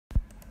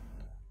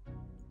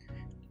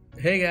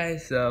Hey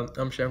guys,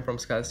 I'm Shyam from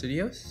Sky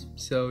Studios.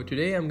 So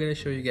today I'm gonna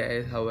show you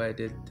guys how I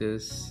did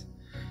this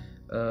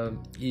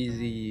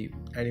easy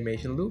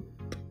animation loop.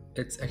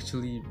 It's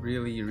actually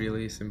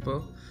really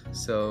simple.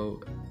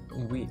 So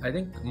I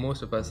think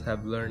most of us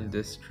have learned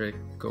this trick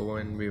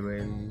when we were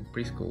in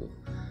preschool.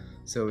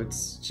 So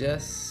it's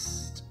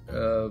just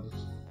a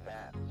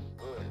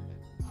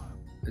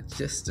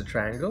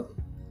triangle.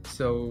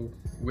 So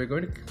we're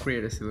going to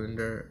create a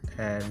cylinder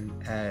and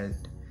add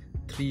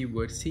 3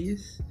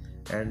 vertices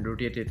and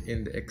rotate it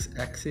in the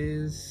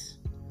x-axis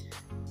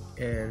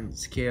and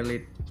scale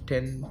it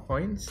 10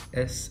 points,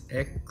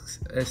 SY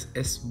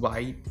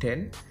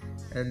 10,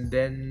 and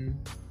then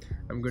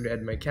I'm going to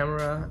add my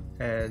camera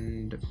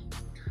and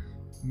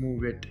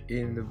move it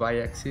in the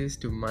y-axis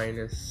to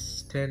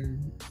minus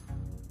 10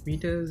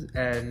 meters,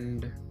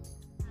 and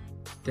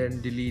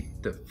then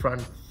delete the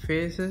front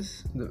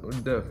faces,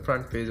 the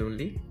front face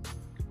only.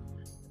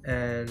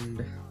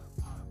 And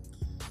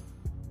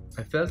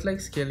I felt like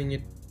scaling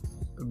it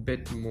a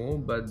bit more,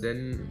 but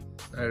then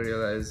I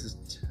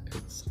realized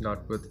it's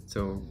not worth it,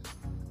 so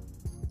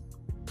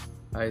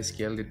I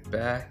scaled it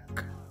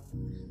back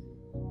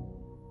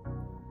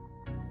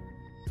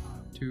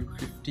to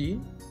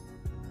 15.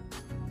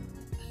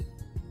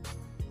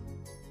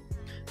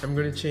 I'm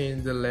going to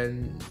change the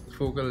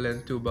focal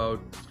length to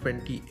about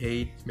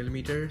 28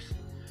 millimeters,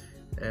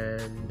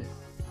 and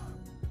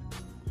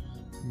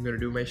I'm going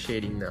to do my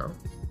shading now.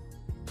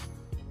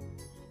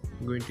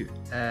 I'm going to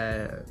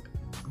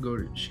go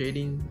to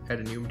shading, add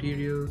a new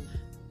material,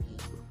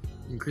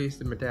 increase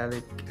the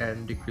metallic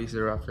and decrease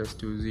the roughness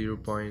to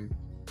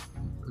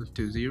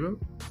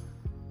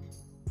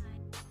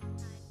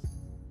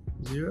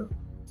 0.0,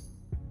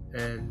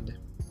 and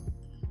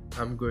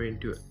I'm going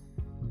to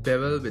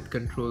bevel with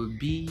Control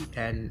B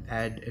and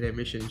add an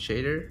emission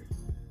shader,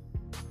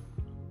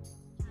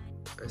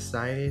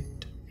 assign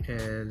it,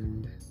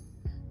 and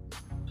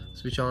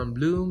switch on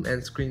bloom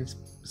and screen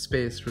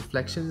space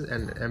reflections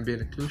and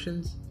ambient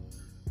occlusions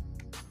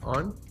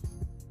on,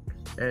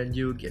 and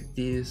you get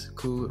these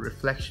cool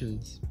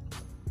reflections.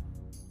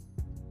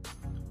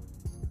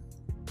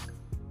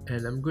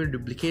 And I'm going to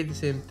duplicate the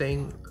same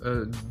thing,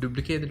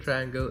 duplicate the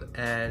triangle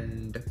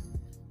and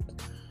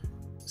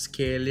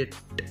scale it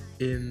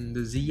in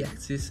the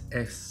z-axis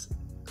as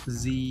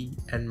z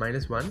and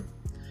 -1,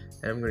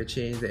 and I'm going to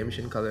change the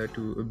emission color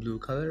to a blue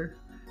color,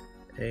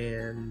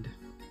 and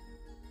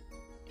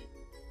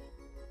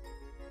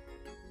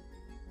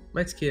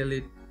might scale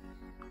it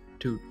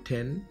to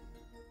 10.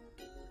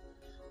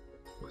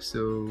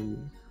 So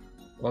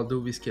although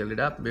we scaled it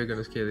up, we're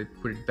gonna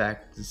put it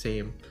back to the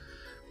same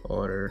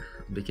order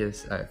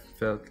because I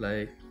felt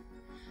like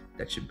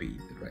that should be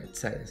the right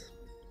size.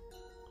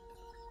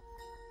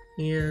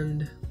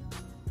 And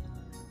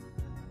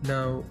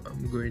now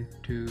I'm going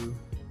to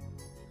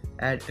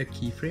add a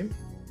keyframe,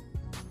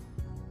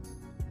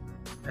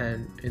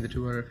 and in the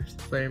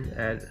 250th frame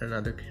add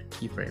another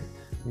keyframe.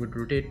 I'm going to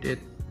rotate it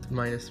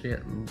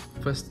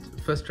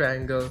first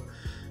triangle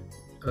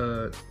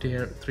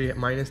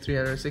minus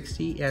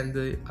 360, and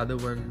the other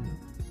one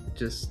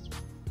just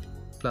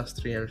plus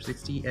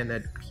 360, and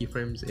add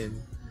keyframes in,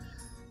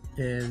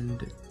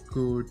 and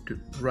go to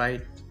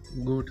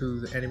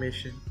the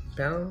animation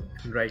panel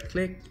and right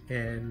click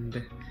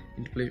and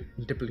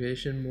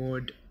interpolation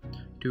mode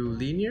to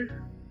linear,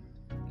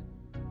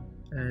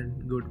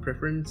 and go to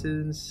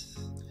preferences,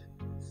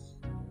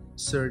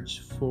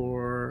 search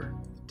for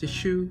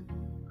tissue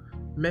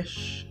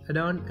mesh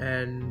add-on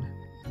and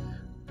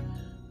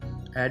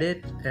add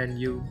it,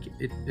 and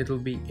it'll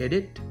be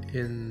edit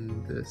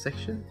in the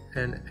section,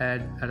 and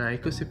add an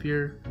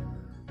icosphere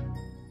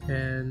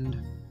and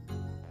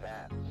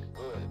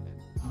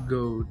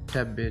go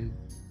tab in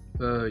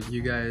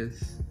you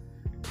guys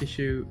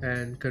tissue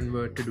and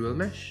convert to dual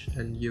mesh,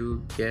 and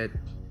you'll get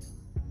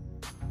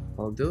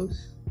all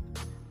those,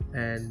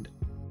 and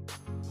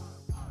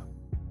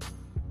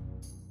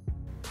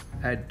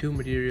add 2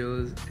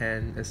 materials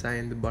and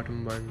assign the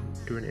bottom one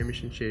to an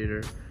emission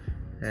shader,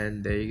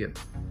 and there you go.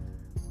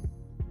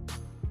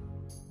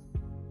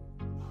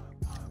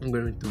 I'm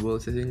going to the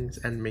world settings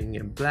and making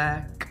it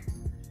black.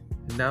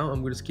 Now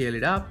I'm going to scale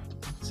it up,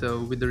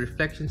 so with the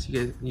reflections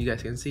you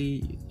guys can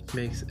see it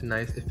makes a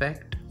nice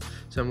effect.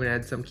 So I'm going to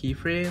add some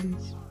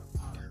keyframes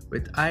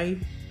with I,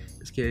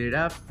 scale it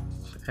up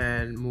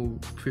and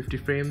move 50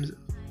 frames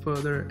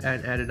further,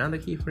 and add another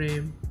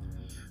keyframe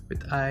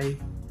with I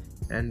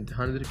and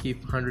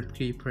 100th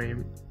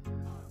keyframe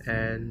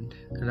and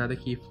another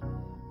key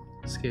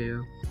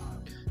scale,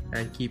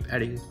 and keep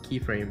adding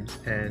keyframes,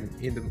 and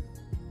in the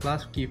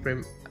last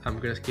keyframe I'm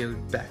gonna scale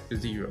it back to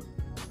 0.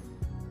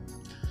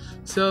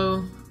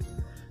 So,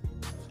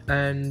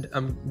 and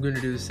I'm going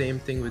to do the same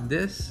thing with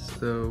this.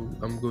 So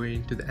I'm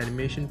going to the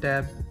animation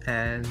tab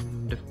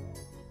and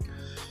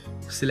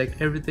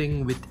select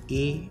everything with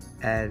A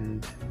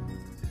and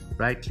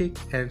right click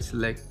and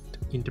select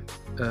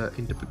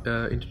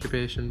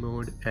interpolation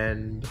mode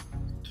and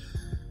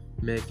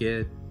make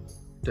it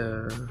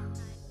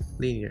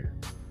linear.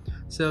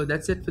 So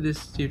that's it for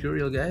this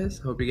tutorial, guys.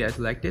 Hope you guys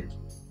liked it.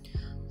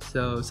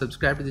 So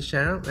subscribe to this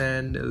channel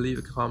and leave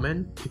a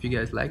comment if you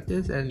guys like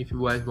this, and if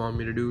you guys want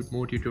me to do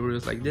more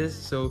tutorials like this,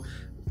 so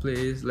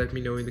please let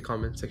me know in the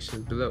comment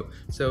section below.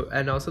 So,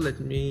 and also let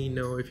me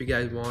know if you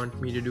guys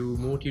want me to do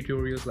more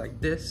tutorials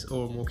like this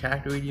or more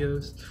character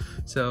videos.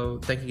 So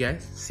thank you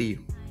guys, see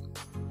you.